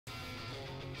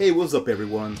Hey, what's up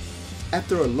everyone?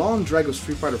 After a long drag of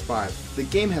Street Fighter V, the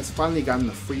game has finally gotten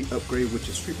a free upgrade, which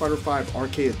is Street Fighter V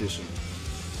Arcade Edition.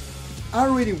 I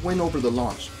already went over the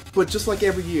launch, but just like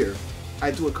every year, I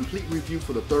do a complete review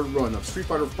for the third run of Street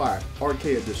Fighter V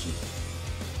Arcade Edition.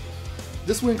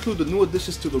 This will include the new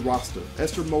additions to the roster,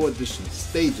 extra mode additions,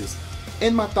 stages,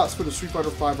 and my thoughts for the Street Fighter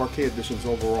V Arcade Editions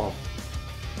overall.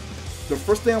 The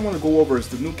first thing I want to go over is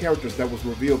the new characters that was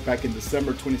revealed back in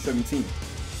December 2017.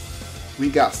 We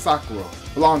got Sakura,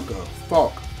 Blanca,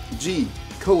 Falk, G,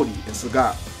 Cody, and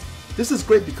Sagat. This is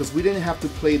great because we didn't have to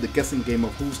play the guessing game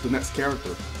of who's the next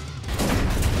character.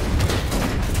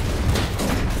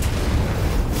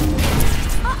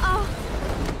 Uh-oh.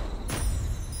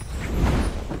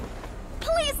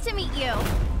 Pleased to meet you.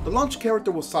 The launch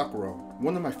character was Sakura,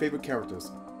 one of my favorite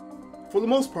characters. For the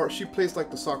most part, she plays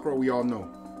like the Sakura we all know.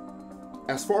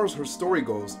 As far as her story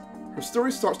goes, her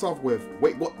story starts off with,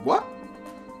 wait, what?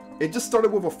 It just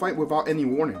started with a fight without any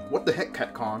warning. What the heck,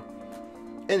 Capcom?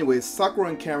 Anyways, Sakura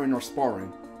and Karen are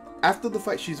sparring. After the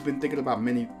fight, she's been thinking about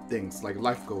many things like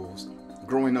life goals,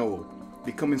 growing old,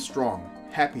 becoming strong,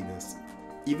 happiness,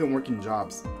 even working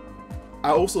jobs. I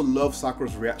also love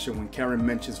Sakura's reaction when Karen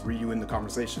mentions Ryu in the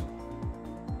conversation.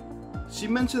 She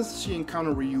mentions she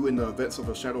encountered Ryu in the events of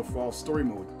a Shadow Falls story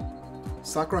mode.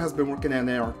 Sakura has been working at an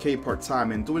arcade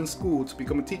part-time and doing school to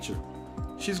become a teacher.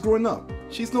 She's growing up.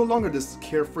 She's no longer this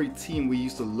carefree teen we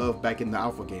used to love back in the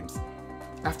alpha games.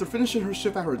 After finishing her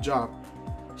shift at her job,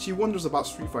 she wonders about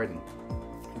street fighting,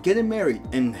 getting married,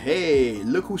 and hey,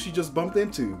 look who she just bumped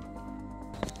into.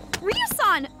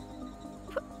 Ryu-san!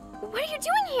 What are you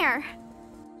doing here?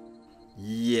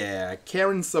 Yeah,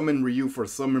 Karen summoned Ryu for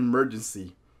some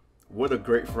emergency. What a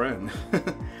great friend.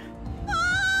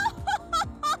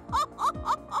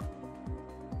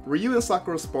 Ryu and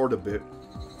Sakura sparred a bit.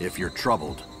 If you're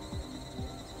troubled,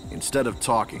 instead of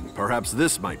talking, perhaps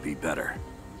this might be better.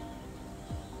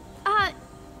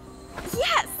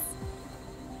 Yes!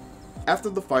 After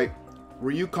the fight,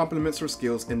 Ryu compliments her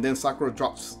skills and then Sakura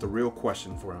drops the real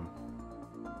question for him.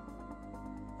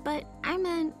 But I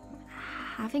meant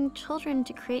having children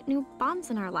to create new bonds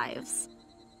in our lives.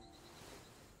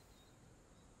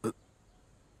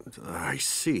 I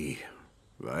see.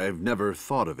 I've never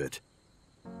thought of it.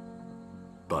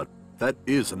 But that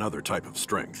is another type of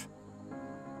strength.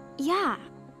 Yeah,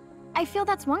 I feel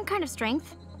that's one kind of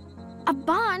strength. A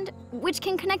bond which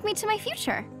can connect me to my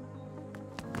future.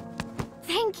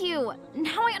 Thank you!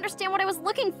 Now I understand what I was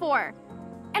looking for.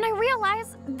 And I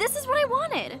realize this is what I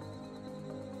wanted.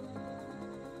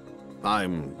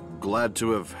 I'm glad to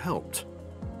have helped.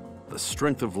 The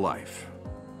strength of life.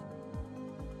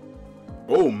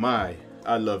 Oh my,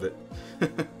 I love it.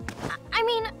 I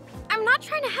mean, I'm not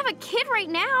trying to have a kid right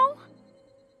now.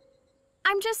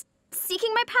 I'm just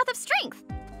seeking my path of strength.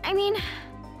 I mean,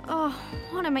 oh,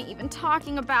 what am I even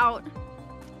talking about?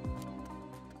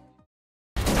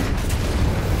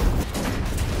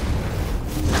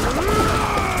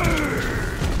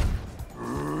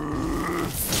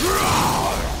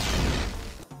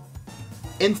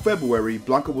 In February,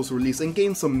 Blanca was released and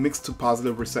gained some mixed to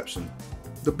positive reception.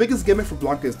 The biggest gimmick for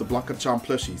Blanca is the Blanca-chan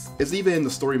plushies. It's even in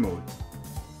the story mode.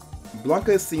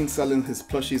 Blanca is seen selling his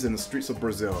plushies in the streets of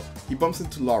Brazil. He bumps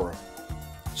into Laura.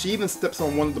 She even steps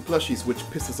on one of the plushies, which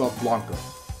pisses off Blanca.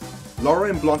 Laura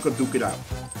and Blanca duke it out.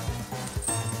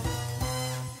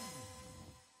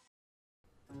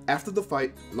 After the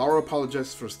fight, Laura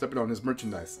apologizes for stepping on his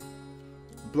merchandise.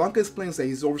 Blanca explains that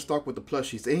he's overstocked with the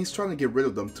plushies and he's trying to get rid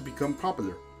of them to become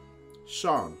popular.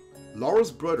 Sean,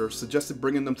 Laura's brother, suggested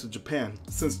bringing them to Japan,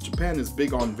 since Japan is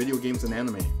big on video games and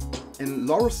anime. And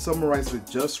Laura summarized it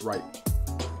just right.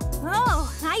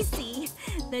 Oh, I see.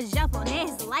 The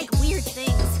Japanese like weird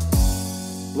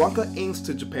things. Blanca aims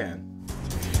to Japan.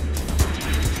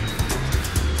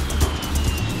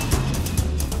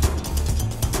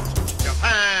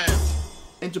 Japan!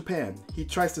 In Japan, he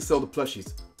tries to sell the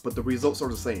plushies, but the results are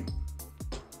the same.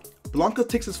 Blanca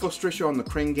takes his frustration on the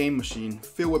crane game machine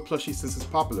filled with plushies since it's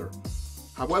popular.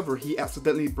 However, he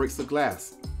accidentally breaks the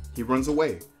glass. He runs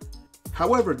away.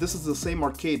 However, this is the same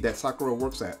arcade that Sakura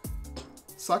works at.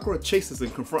 Sakura chases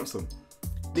and confronts him.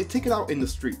 They take it out in the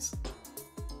streets.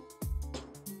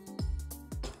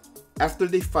 After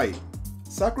they fight,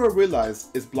 Sakura realizes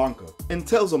it's Blanca and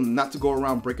tells him not to go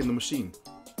around breaking the machine.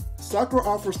 Sakura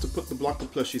offers to put the Blanca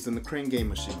plushies in the crane game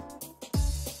machine.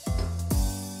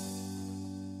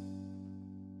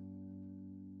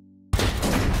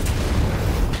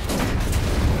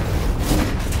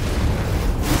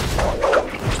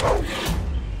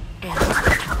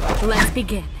 Let's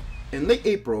begin. In late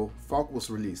April, Falk was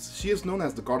released. She is known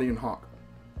as the Guardian Hawk.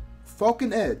 Falk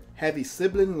and Ed have a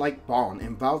sibling-like bond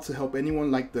and vow to help anyone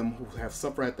like them who have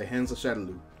suffered at the hands of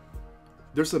Shadaloo.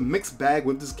 There's a mixed bag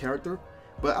with this character,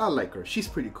 but I like her. She's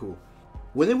pretty cool.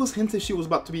 When it was hinted she was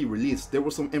about to be released, there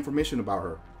was some information about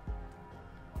her.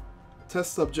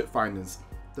 Test subject findings.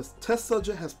 The test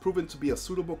subject has proven to be a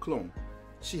suitable clone.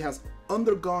 She has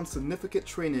undergone significant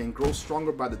training and grows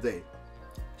stronger by the day.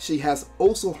 She has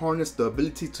also harnessed the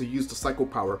ability to use the psycho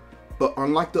power, but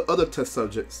unlike the other test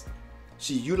subjects,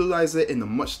 she utilizes it in a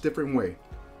much different way.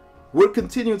 We're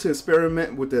continuing to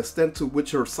experiment with the extent to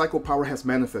which her psycho power has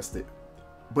manifested,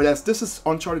 but as this is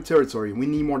uncharted territory, we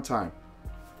need more time.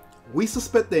 We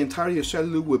suspect the entirety of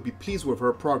Shadaloo would be pleased with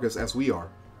her progress as we are.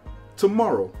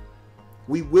 Tomorrow,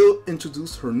 we will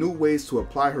introduce her new ways to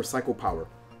apply her psycho power.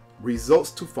 Results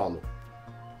to follow.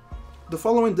 The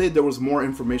following day there was more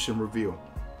information revealed.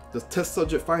 The test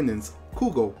subject findings,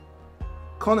 Kugo,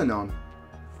 Konanon,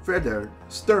 Feder,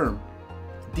 Sturm.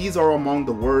 These are among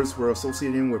the words we're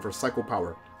associating with her psycho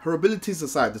power. Her abilities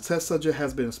aside, the test subject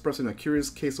has been expressing a curious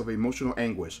case of emotional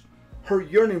anguish. Her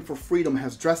yearning for freedom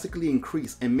has drastically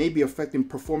increased and may be affecting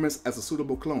performance as a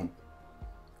suitable clone.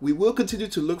 We will continue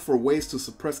to look for ways to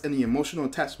suppress any emotional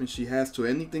attachment she has to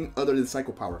anything other than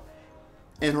psycho power.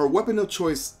 And her weapon of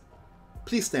choice,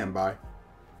 please stand by.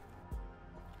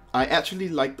 I actually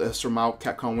like the extra mile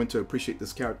Capcom went to appreciate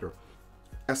this character.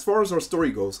 As far as our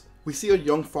story goes, we see a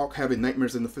young Falk having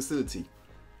nightmares in the facility.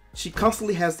 She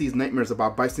constantly has these nightmares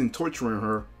about Bison torturing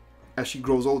her as she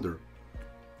grows older.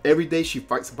 Every day she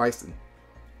fights Bison.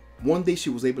 One day she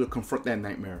was able to confront that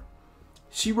nightmare.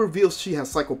 She reveals she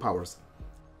has psycho powers.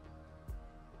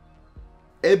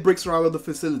 Ed breaks her out of the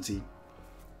facility.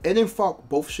 Ed and Falk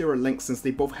both share a link since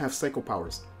they both have psycho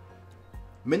powers.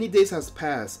 Many days has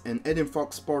passed and Ed and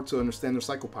Falk spar to understand their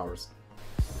psycho powers.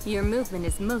 Your movement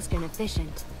is most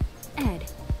inefficient.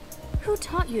 Ed, who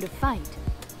taught you to fight?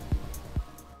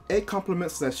 Ed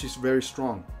compliments that she's very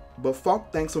strong, but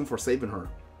Falk thanks him for saving her.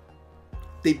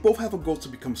 They both have a goal to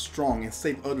become strong and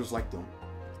save others like them,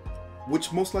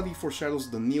 which most likely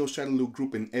foreshadows the Neo Shadaloo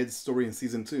group in Ed's story in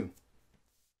Season 2.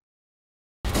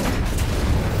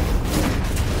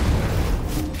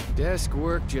 Desk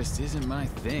work just isn't my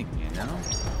thing, you know?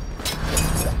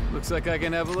 Looks like I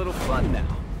can have a little fun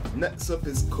now. Next up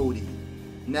is Cody.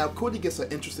 Now Cody gets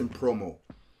an interesting promo.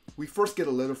 We first get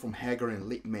a letter from Hagar in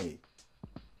late May.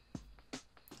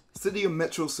 City of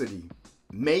Metro City,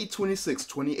 May 26,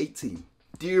 2018.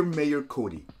 Dear Mayor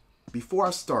Cody, before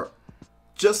I start,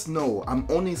 just know I'm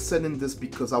only sending this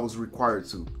because I was required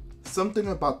to. Something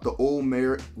about the old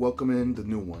mayor welcoming the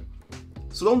new one.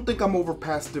 So don't think I'm over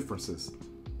past differences.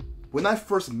 When I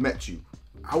first met you,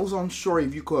 I was unsure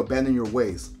if you could abandon your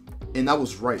ways, and I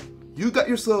was right. You got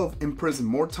yourself in prison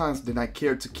more times than I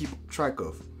cared to keep track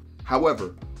of.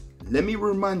 However, let me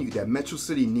remind you that Metro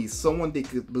City needs someone they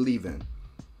could believe in.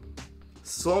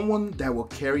 Someone that will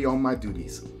carry on my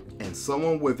duties, and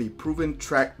someone with a proven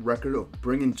track record of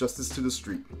bringing justice to the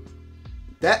street.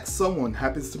 That someone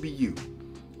happens to be you.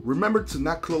 Remember to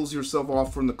not close yourself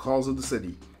off from the calls of the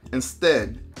city.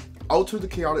 Instead, alter the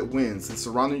chaotic winds that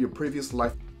surrounded your previous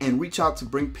life and reach out to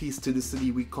bring peace to the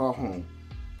city we call home.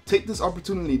 Take this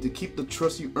opportunity to keep the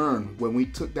trust you earned when we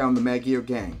took down the Magyar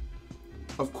gang.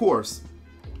 Of course,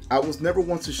 I was never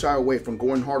one to shy away from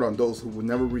going hard on those who would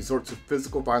never resort to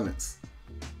physical violence.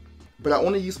 But I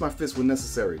only use my fists when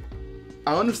necessary.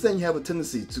 I understand you have a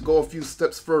tendency to go a few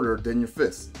steps further than your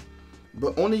fists,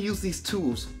 but only use these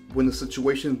tools when the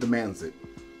situation demands it.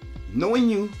 Knowing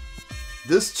you,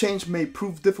 this change may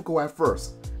prove difficult at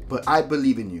first, but I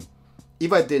believe in you.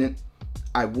 If I didn't,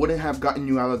 I wouldn't have gotten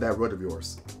you out of that rut of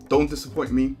yours. Don't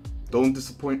disappoint me, don't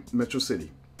disappoint Metro City.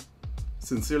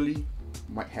 Sincerely,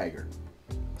 Mike Hager.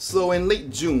 So in late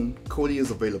June, Cody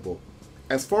is available.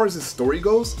 As far as his story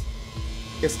goes,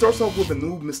 it starts off with a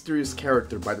new mysterious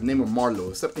character by the name of Marlo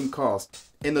accepting calls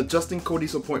and adjusting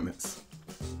Cody's appointments.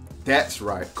 That's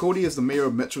right, Cody is the mayor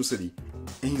of Metro City,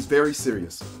 and he's very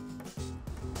serious.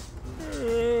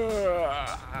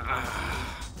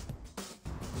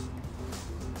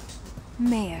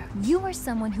 Mayor, you are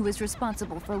someone who is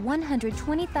responsible for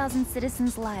 120,000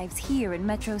 citizens' lives here in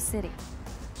Metro City.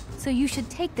 So you should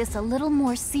take this a little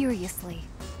more seriously.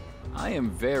 I am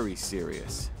very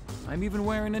serious. I'm even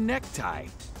wearing a necktie.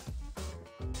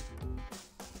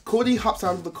 Cody hops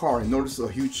out of the car and notices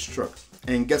a huge truck,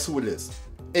 and guess who it is?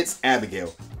 It's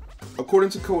Abigail.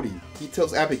 According to Cody, he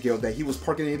tells Abigail that he was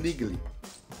parking illegally.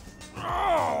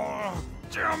 Oh,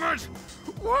 damn it!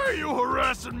 Why are you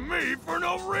harassing me for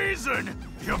no reason,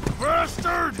 you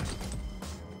bastard?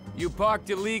 You parked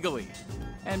illegally,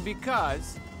 and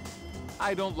because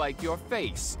I don't like your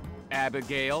face,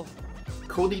 Abigail.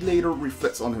 Cody later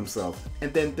reflects on himself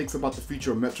and then thinks about the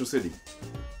future of Metro City.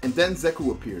 And then Zeku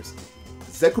appears.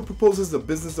 Zeku proposes a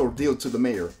business ordeal to the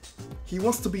mayor. He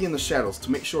wants to be in the shadows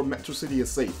to make sure Metro City is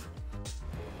safe.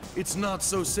 It's not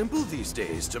so simple these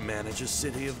days to manage a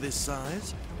city of this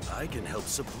size. I can help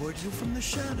support you from the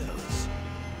shadows.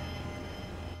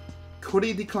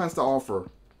 Cody declines the offer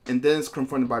and then is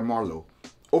confronted by Marlo.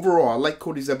 Overall, I like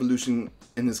Cody's evolution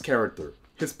in his character.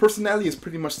 His personality is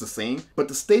pretty much the same, but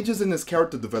the stages in his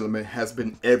character development has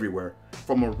been everywhere.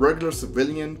 From a regular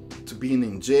civilian to being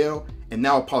in jail and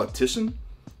now a politician.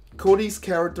 Cody's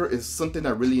character is something I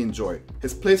really enjoy.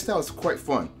 His playstyle is quite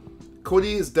fun.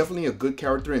 Cody is definitely a good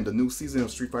character in the new season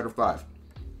of Street Fighter V.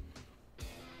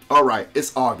 Alright,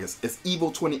 it's August. It's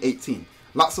EVO 2018.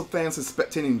 Lots of fans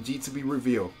expecting G to be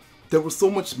revealed. There was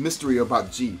so much mystery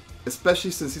about G,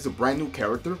 especially since he's a brand new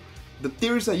character. The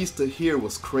theories I used to hear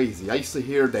was crazy. I used to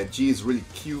hear that G is really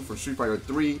Q from Street Fighter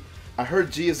 3. I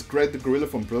heard G is Greg the Gorilla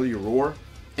from Bloody Roar.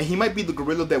 And he might be the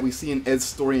gorilla that we see in Ed's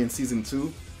story in Season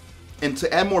 2. And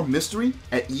to add more mystery,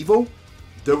 at EVO,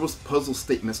 there was puzzle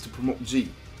statements to promote G.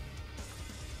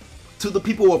 To the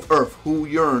people of Earth who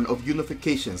yearn of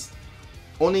unifications,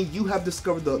 only you have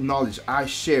discovered the knowledge I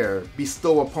share,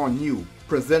 bestow upon you,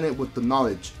 presented with the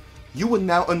knowledge. You will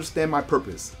now understand my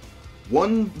purpose.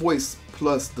 One voice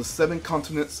plus the 7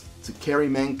 continents to carry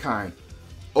mankind.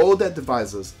 All that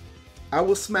divides us, I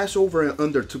will smash over and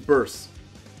under to burst.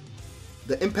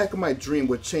 The impact of my dream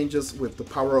will change us with the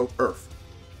power of Earth.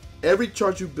 Every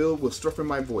charge you build will strengthen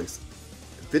my voice.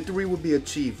 Victory will be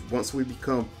achieved once we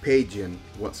become Pagian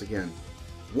once again.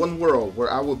 One world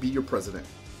where I will be your president.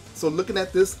 So looking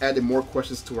at this added more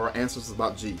questions to our answers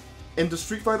about G. In the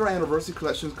Street Fighter Anniversary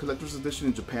Collection Collector's Edition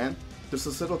in Japan, there's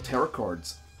a set of tarot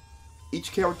cards.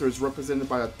 Each character is represented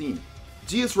by a theme.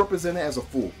 G is represented as a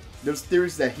fool. There's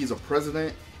theories that he's a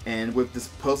president, and with this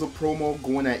puzzle promo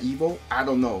going at EVO, I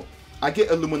don't know. I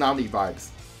get Illuminati vibes.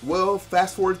 Well,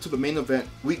 fast forward to the main event,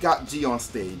 we got G on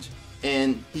stage,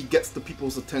 and he gets the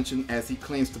people's attention as he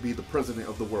claims to be the president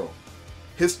of the world.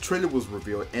 His trailer was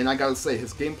revealed, and I gotta say,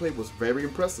 his gameplay was very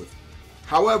impressive.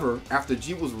 However, after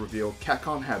G was revealed,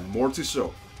 Capcom had more to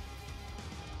show.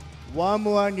 One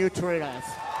more new trailers.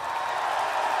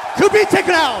 To be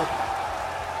taken out!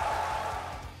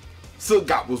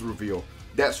 Sagat was revealed.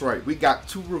 That's right, we got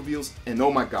 2 reveals, and oh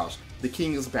my gosh, the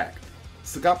king is back.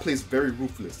 Sagat plays very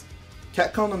ruthless.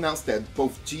 Capcom announced that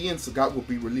both G and Sagat will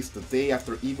be released the day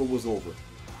after EVO was over.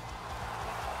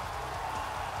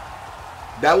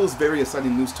 That was very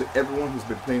exciting news to everyone who's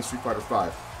been playing Street Fighter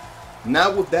V.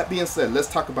 Now with that being said, let's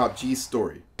talk about G's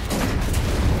story.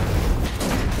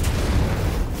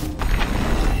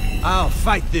 I'll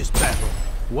fight this battle.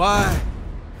 Why?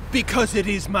 Because it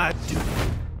is my duty.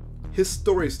 His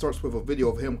story starts with a video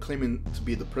of him claiming to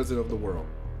be the president of the world.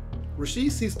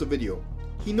 Rashid sees the video.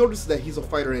 He notices that he's a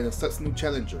fighter and accepts new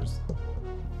challengers.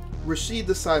 Rashid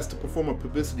decides to perform a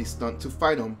publicity stunt to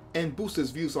fight him and boost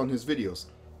his views on his videos.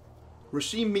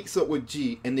 Rashid meets up with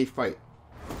G and they fight.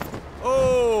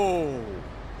 Oh,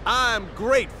 I'm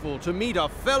grateful to meet a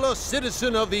fellow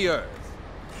citizen of the Earth.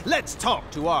 Let's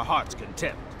talk to our heart's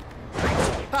content.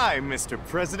 Hi, Mr.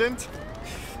 President.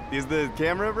 Is the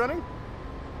camera running?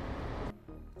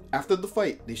 After the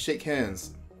fight, they shake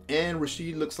hands, and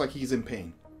Rashid looks like he's in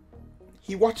pain.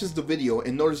 He watches the video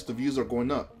and notices the views are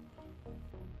going up.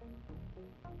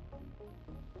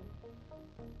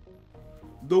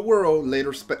 The world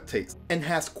later spectates and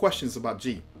has questions about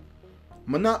G.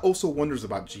 Manat also wonders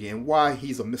about G and why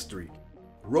he's a mystery.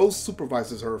 Rose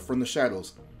supervises her from the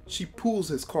shadows. She pulls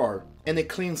his card and it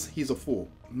claims he's a fool.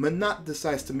 Manat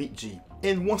decides to meet G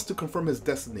and wants to confirm his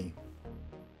destiny.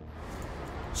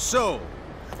 So,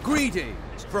 greetings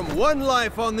from one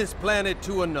life on this planet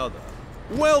to another.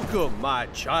 Welcome, my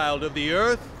child of the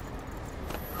Earth.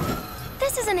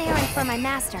 This is an errand for my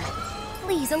master.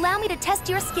 Please allow me to test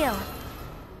your skill.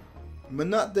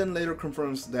 Manat then later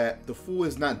confirms that the fool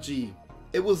is not G.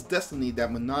 It was Destiny that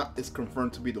Manat is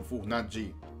confirmed to be the fool, not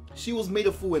G. She was made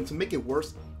a fool, and to make it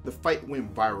worse, the fight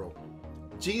went viral.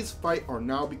 G's fight are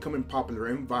now becoming popular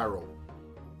and viral.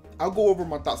 I'll go over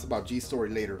my thoughts about G's story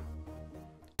later.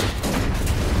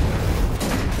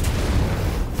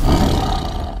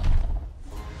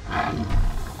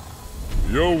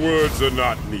 Your words are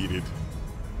not needed.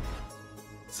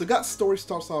 Sagat's story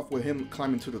starts off with him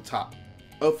climbing to the top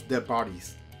of dead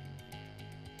bodies.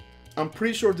 I'm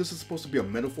pretty sure this is supposed to be a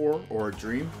metaphor or a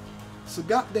dream.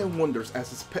 Sagat then wonders as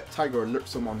his pet tiger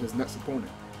alerts him on his next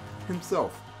opponent,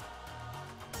 himself.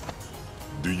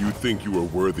 Do you think you are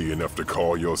worthy enough to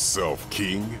call yourself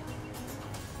king?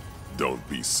 Don't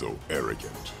be so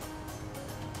arrogant.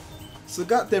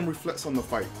 Sagat then reflects on the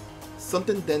fight.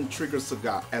 Something then triggers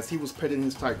Sagat as he was petting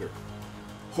his tiger.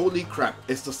 Holy crap,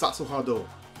 it's the Satsuhado.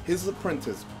 His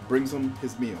apprentice brings him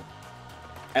his meal.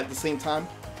 At the same time,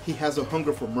 he has a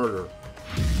hunger for murder.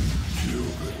 Kill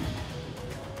them.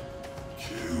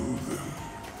 Kill them.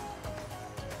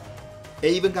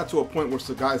 It even got to a point where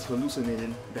Sagat is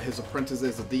hallucinating that his apprentice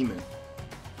is a demon.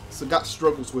 Sagat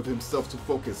struggles with himself to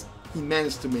focus. He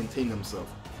managed to maintain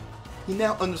himself. He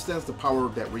now understands the power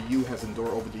that Ryu has endured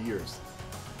over the years.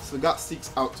 Sagat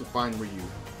seeks out to find Ryu.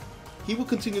 He will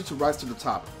continue to rise to the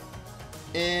top.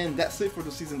 And that's it for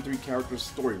the Season 3 characters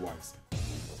story-wise.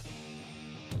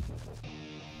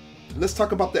 Let's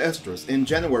talk about the extras. In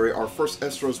January, our first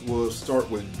extras will start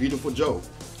with Beautiful Joe.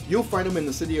 You'll find him in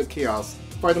the City of Chaos.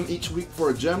 Fight him each week for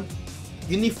a gem.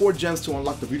 You need 4 gems to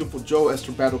unlock the Beautiful Joe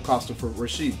extra battle costume for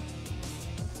Rashid.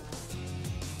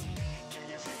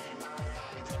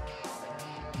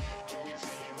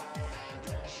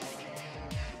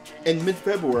 In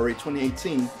mid-February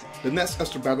 2018, the next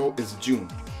extra battle is June.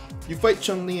 You fight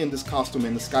Chun-Li in this costume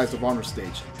in the Skies of Honor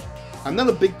stage. I'm not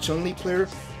a big Chun-Li player,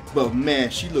 but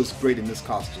man, she looks great in this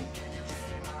costume.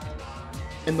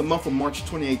 In the month of March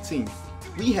 2018,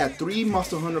 we had 3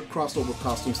 Monster Hunter crossover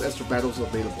costumes extra battles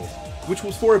available, which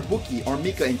was for Ibuki,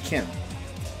 Armika, and Ken.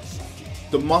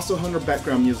 The Monster Hunter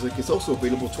background music is also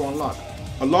available to unlock.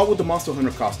 Along with the Monster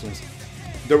Hunter costumes,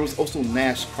 there was also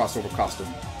Nash crossover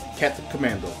costume, Captain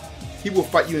Commando. He will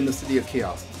fight you in the City of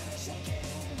Chaos.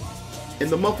 In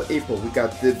the month of April, we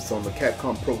got dibs on the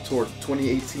Capcom Pro Tour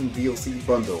 2018 DLC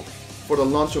bundle. For the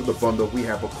launch of the bundle, we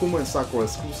have Akuma and Sakura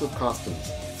exclusive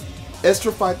costumes,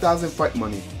 extra 5,000 fight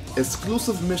money,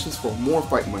 exclusive missions for more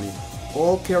fight money.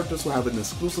 All characters will have an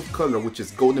exclusive color, which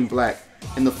is gold and black,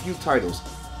 and a few titles.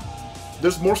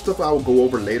 There's more stuff I will go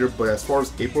over later, but as far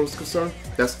as April is concerned,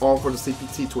 that's all for the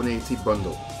CPT 2018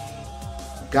 bundle.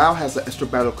 Gao has an extra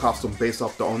battle costume based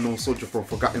off the Unknown Soldier from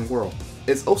Forgotten World.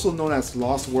 It's also known as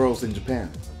Lost Worlds in Japan.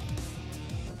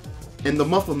 In the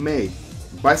month of May,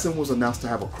 Bison was announced to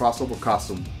have a crossover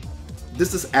costume.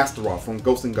 This is Astaroth from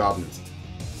Ghosts and Goblins.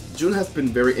 June has been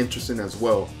very interesting as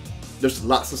well. There's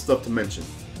lots of stuff to mention.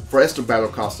 For extra battle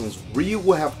costumes, Ryu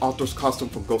will have Arthur's costume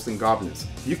from Ghosts and Goblins.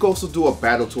 You can also do a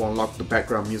battle to unlock the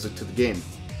background music to the game.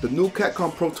 The new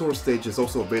Capcom Pro Tour stage is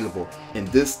also available, and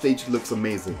this stage looks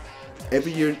amazing.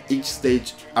 Every year, each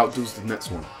stage outdoes the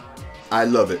next one. I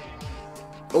love it.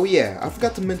 Oh yeah, I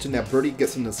forgot to mention that Birdie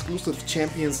gets an exclusive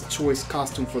Champion's Choice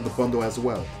costume for the bundle as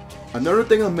well. Another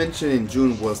thing I mentioned in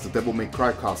June was the Devil May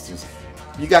Cry costumes.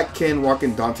 You got Ken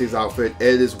rocking Dante's outfit,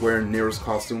 Ed is wearing Nero's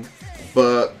costume,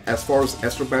 but as far as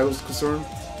extra battles concerned,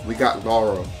 we got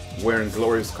Laura wearing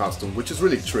Gloria's costume, which is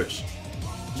really Trish.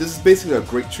 This is basically a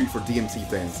great treat for DMC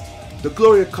fans. The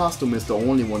Gloria costume is the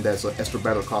only one that's an extra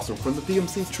battle costume from the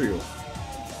DMC trio.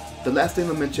 The last thing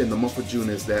to mention in the month of June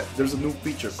is that there's a new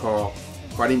feature called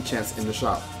Fighting Chance in the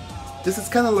shop. This is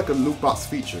kind of like a loot box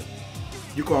feature.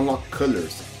 You can unlock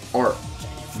colors, art,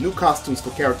 new costumes for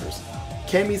characters.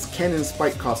 Cammy's Cannon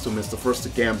Spike costume is the first to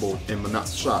gamble in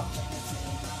Manat's shop.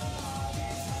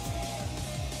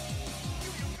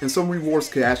 And some rewards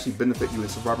could actually benefit you in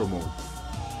survival mode.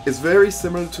 It's very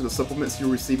similar to the supplements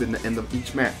you receive in the end of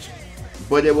each match,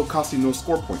 but it will cost you no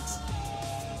score points.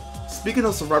 Speaking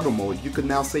of survival mode, you can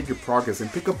now save your progress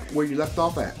and pick up where you left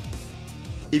off at.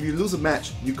 If you lose a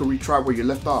match, you can retry where you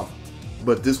left off,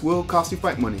 but this will cost you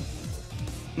fight money.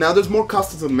 Now there's more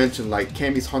costumes to mention, like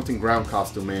Cammy's Hunting Ground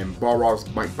costume and Balrog's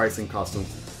Mike Bison costume,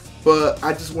 but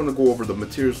I just want to go over the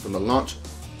materials from the launch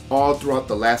all throughout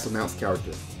the last announced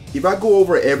character. If I go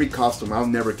over every costume, I'll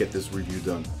never get this review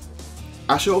done.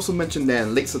 I should also mention that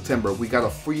in late September, we got a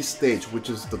free stage,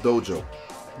 which is the Dojo.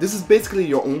 This is basically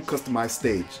your own customized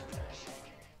stage.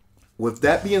 With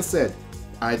that being said,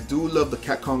 I do love the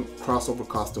Capcom crossover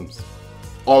costumes.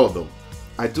 All of them.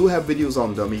 I do have videos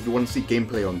on them if you want to see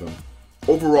gameplay on them.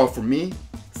 Overall for me,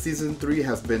 Season 3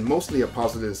 has been mostly a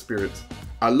positive experience.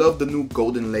 I love the new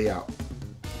golden layout.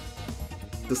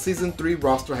 The Season 3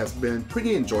 roster has been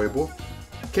pretty enjoyable.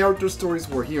 Character stories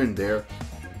were here and there.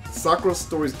 Sakura's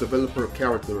stories develop her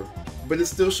character, but it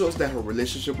still shows that her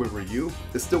relationship with Ryu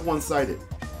is still one-sided.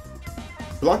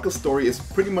 Blanca's story is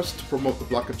pretty much to promote the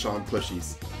Blanca-chan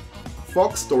plushies.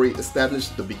 Falk's story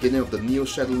established the beginning of the Neo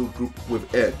Shadaloo group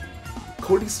with Ed.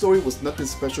 Cody's story was nothing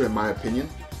special in my opinion.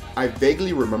 I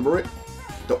vaguely remember it.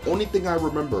 The only thing I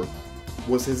remember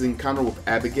was his encounter with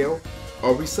Abigail,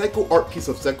 a recycled art piece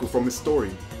of Zeku from his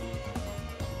story,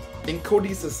 and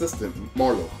Cody's assistant,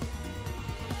 Marlo.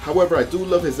 However, I do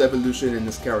love his evolution in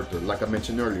this character, like I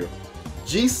mentioned earlier.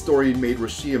 G's story made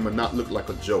Rashid and Manat look like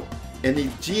a joke, and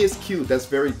if G is cute, that's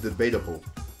very debatable.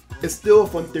 It's still a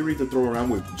fun theory to throw around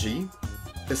with G,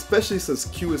 especially since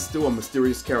Q is still a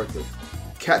mysterious character.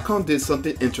 Capcom did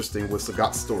something interesting with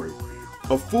Sagat's story.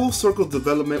 A full circle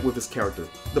development with his character,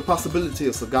 the possibility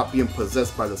of Sagat being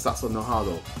possessed by the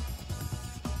Sasanohado.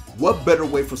 What better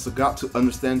way for Sagat to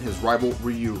understand his rival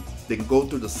Ryu than go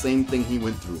through the same thing he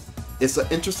went through? It's an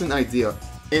interesting idea,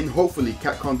 and hopefully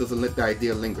Capcom doesn't let the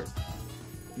idea linger.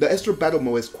 The extra battle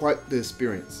mode is quite the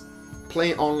experience.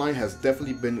 Playing online has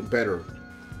definitely been better.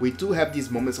 We do have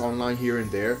these moments online here and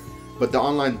there, but the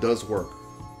online does work.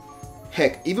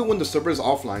 Heck, even when the server is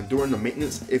offline during the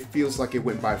maintenance, it feels like it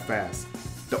went by fast.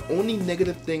 The only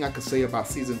negative thing I could say about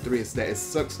Season 3 is that it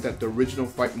sucks that the original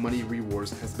fight money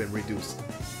rewards has been reduced.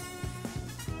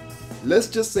 Let's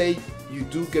just say you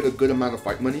do get a good amount of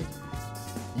fight money,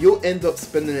 you'll end up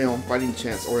spending it on fighting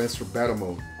chance or extra battle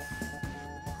mode.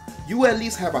 You at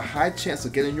least have a high chance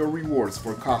of getting your rewards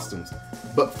for costumes,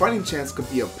 but fighting chance could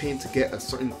be a pain to get a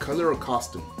certain color or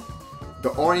costume. The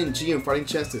RNG in fighting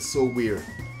chance is so weird.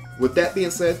 With that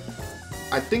being said,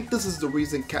 I think this is the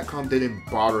reason Capcom didn't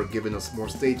bother giving us more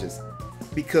stages,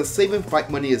 because saving fight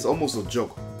money is almost a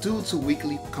joke due to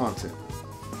weekly content.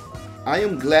 I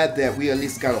am glad that we at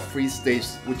least got a free stage,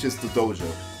 which is the dojo.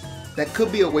 That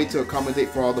could be a way to accommodate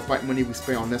for all the fight money we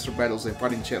spend on extra battles and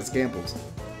fighting chance gambles.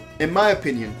 In my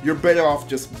opinion, you're better off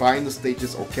just buying the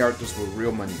stages or characters with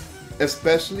real money,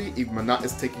 especially if Manat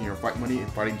is taking your fight money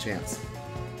and fighting chance.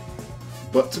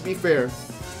 But to be fair,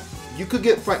 you could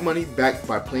get fight money back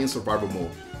by playing survival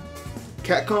mode.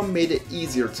 Capcom made it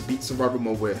easier to beat survival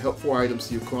mode with helpful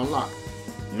items you can unlock.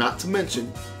 Not to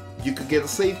mention, you could get a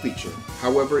save feature.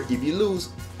 However, if you lose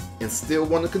and still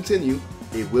want to continue,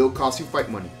 it will cost you fight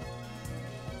money.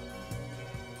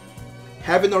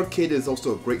 Having arcade is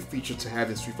also a great feature to have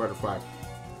in Street Fighter V.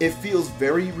 It feels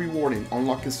very rewarding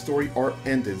unlocking story arc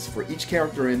endings for each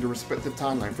character in the respective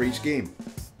timeline for each game.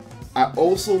 I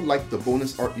also like the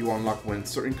bonus art you unlock when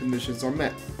certain conditions are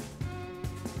met.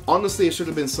 Honestly, it should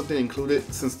have been something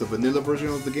included since the vanilla version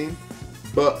of the game,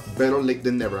 but better late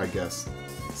than never, I guess.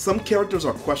 Some characters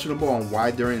are questionable on why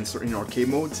they're in certain arcade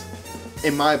modes.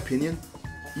 In my opinion,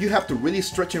 you have to really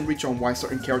stretch and reach on why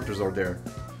certain characters are there.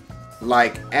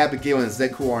 Like Abigail and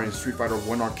Zeku are in Street Fighter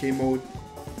 1 arcade mode.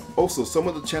 Also, some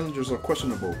of the challengers are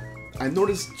questionable. I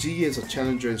noticed G is a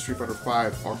challenger in Street Fighter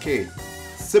 5 arcade,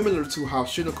 similar to how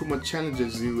Shinokuma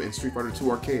challenges you in Street Fighter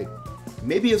 2 arcade.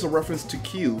 Maybe as a reference to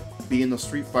Q being a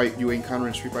street fight you encounter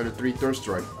in Street Fighter 3 Third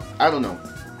Strike. I don't know.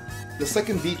 The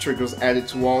second V triggers added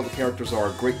to all the characters are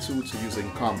a great tool to use in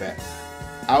combat.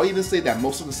 I'll even say that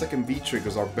most of the second V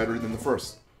triggers are better than the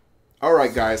first.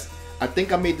 Alright guys, I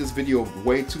think I made this video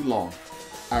way too long.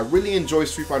 I really enjoy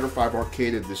Street Fighter V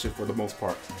Arcade Edition for the most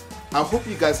part. I hope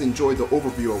you guys enjoyed the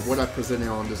overview of what I presented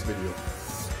on this video.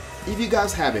 If you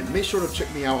guys haven't, make sure to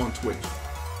check me out on Twitch.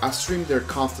 I stream there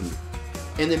constantly,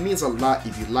 and it means a lot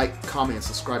if you like, comment, and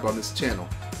subscribe on this channel.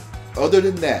 Other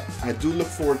than that, I do look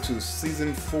forward to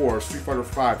Season 4, Street Fighter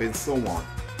V, and so on.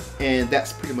 And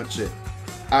that's pretty much it.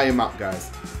 I am out,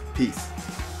 guys. Peace.